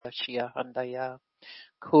tashia handaya.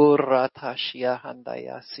 Kura tashia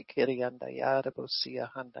handaya. Sikiri handaya. Rabosia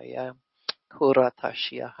handaya. Kura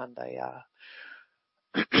tashia handaya.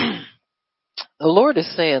 The Lord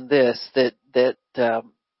is saying this, that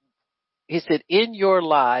He said, in your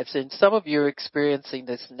lives, and some of you are experiencing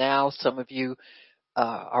this now, some of you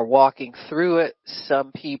are walking through it,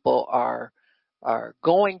 some people are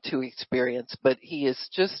going to experience, but He is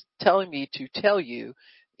just telling me to tell you,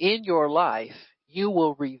 in your life, you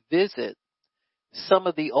will revisit some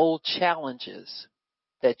of the old challenges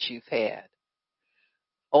that you've had.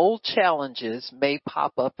 Old challenges may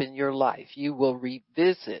pop up in your life. You will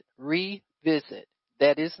revisit.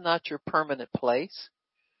 That is not your permanent place.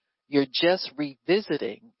 You're just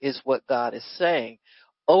revisiting is what God is saying.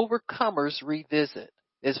 Overcomers revisit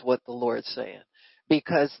is what the Lord's saying.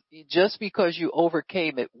 Because just because you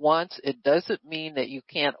overcame it once, it doesn't mean that you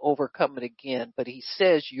can't overcome it again. But He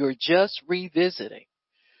says you're just revisiting.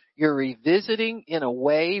 You're revisiting in a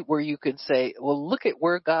way where you can say, well, look at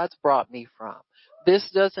where God's brought me from. This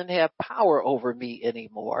doesn't have power over me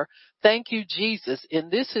anymore. Thank you, Jesus.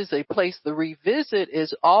 And this is a place, the revisit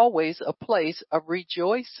is always a place of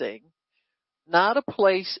rejoicing, not a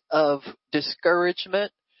place of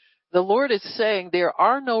discouragement. The Lord is saying there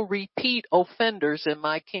are no repeat offenders in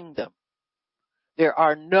my kingdom. There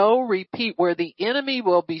are no repeat where the enemy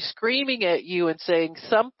will be screaming at you and saying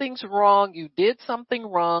something's wrong, you did something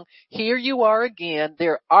wrong, here you are again.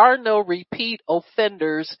 There are no repeat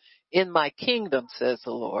offenders in my kingdom, says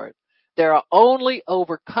the Lord. There are only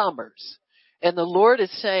overcomers. And the Lord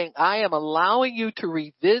is saying, I am allowing you to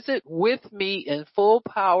revisit with me in full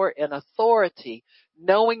power and authority,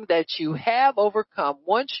 knowing that you have overcome.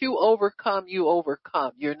 Once you overcome, you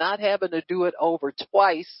overcome. You're not having to do it over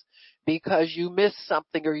twice because you missed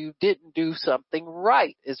something or you didn't do something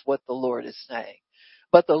right, is what the Lord is saying.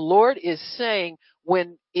 But the Lord is saying,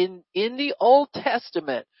 when in the Old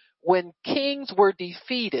Testament, when kings were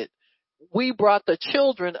defeated, we brought the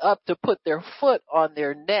children up to put their foot on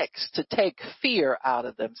their necks to take fear out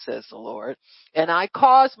of them, says the Lord. And I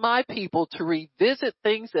cause my people to revisit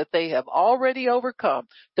things that they have already overcome,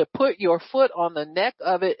 to put your foot on the neck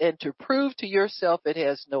of it and to prove to yourself it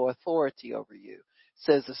has no authority over you,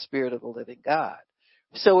 says the Spirit of the living God.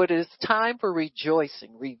 So it is time for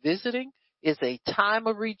rejoicing. Revisiting is a time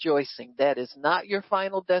of rejoicing. That is not your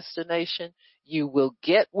final destination. You will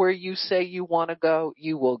get where you say you want to go.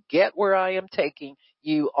 You will get where I am taking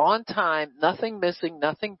you on time, nothing missing,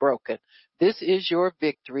 nothing broken. This is your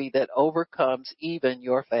victory that overcomes even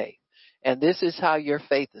your faith. And this is how your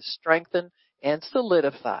faith is strengthened and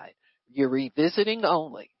solidified. You're revisiting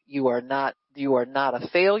only. You are not a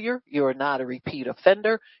failure. You are not a repeat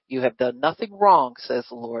offender. You have done nothing wrong, says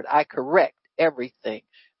the Lord. I correct everything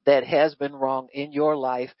that has been wrong in your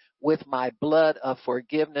life with my blood of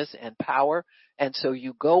forgiveness and power. And so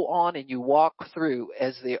you go on and you walk through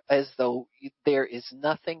as though there is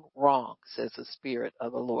nothing wrong, says the Spirit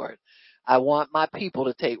of the Lord. I want my people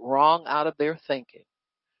to take wrong out of their thinking,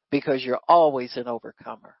 because you're always an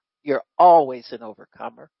overcomer. You're always an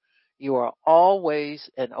overcomer. You are always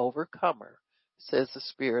an overcomer, says the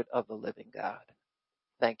Spirit of the living God.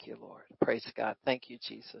 Thank you, Lord. Praise God. Thank you,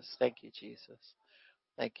 Jesus. Thank you, Jesus.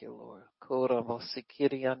 Thank you, Lord. Kura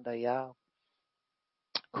mosikiri andaya.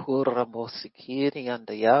 Kura mosikiri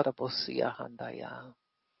andaya rabosia handaya.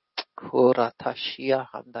 Kura tashia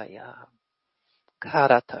handaya.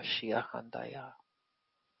 Kara tashia handaya.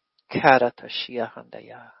 Kara tashia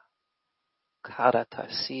handaya. Kara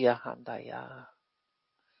tashia handaya.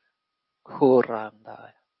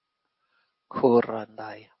 Kurandaya.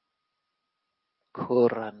 Kurandaya.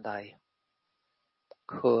 Kurandaya.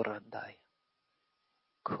 Kurandaya.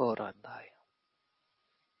 Kurandaya.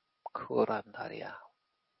 Kurandaya.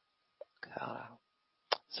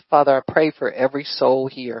 So Father, I pray for every soul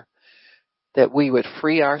here that we would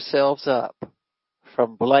free ourselves up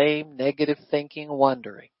from blame, negative thinking,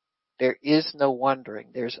 wondering. There is no wondering.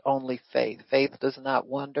 There's only faith. Faith does not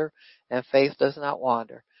wonder, and faith does not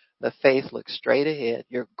wander. The faith looks straight ahead.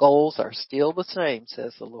 Your goals are still the same,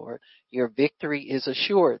 says the Lord. Your victory is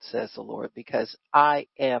assured, says the Lord, because I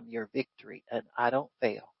am your victory and I don't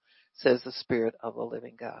fail, says the Spirit of the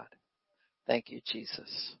living God. Thank you,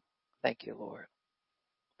 Jesus. Thank you, Lord.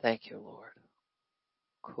 Thank you, Lord.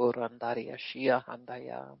 Kurandaria Shia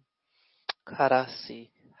Handaya. Karasi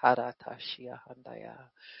Haratashia Handaya.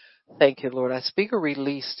 Thank you, Lord. I speak a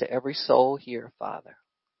release to every soul here, Father,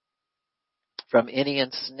 from any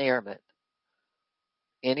ensnarement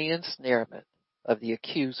of the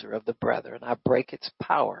accuser of the brethren. I break its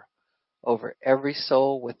power over every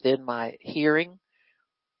soul within my hearing.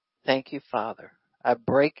 Thank you, Father. I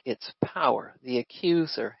break its power. The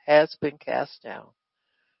accuser has been cast down.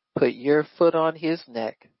 Put your foot on his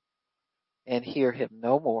neck and hear him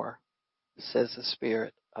no more, says the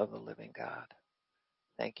Spirit of the living God.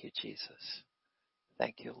 Thank you, Jesus.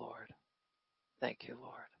 Thank you, Lord. Thank you,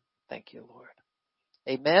 Lord. Thank you, Lord.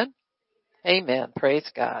 Amen. Amen. Praise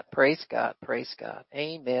God. Praise God. Praise God.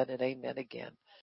 Amen and amen again.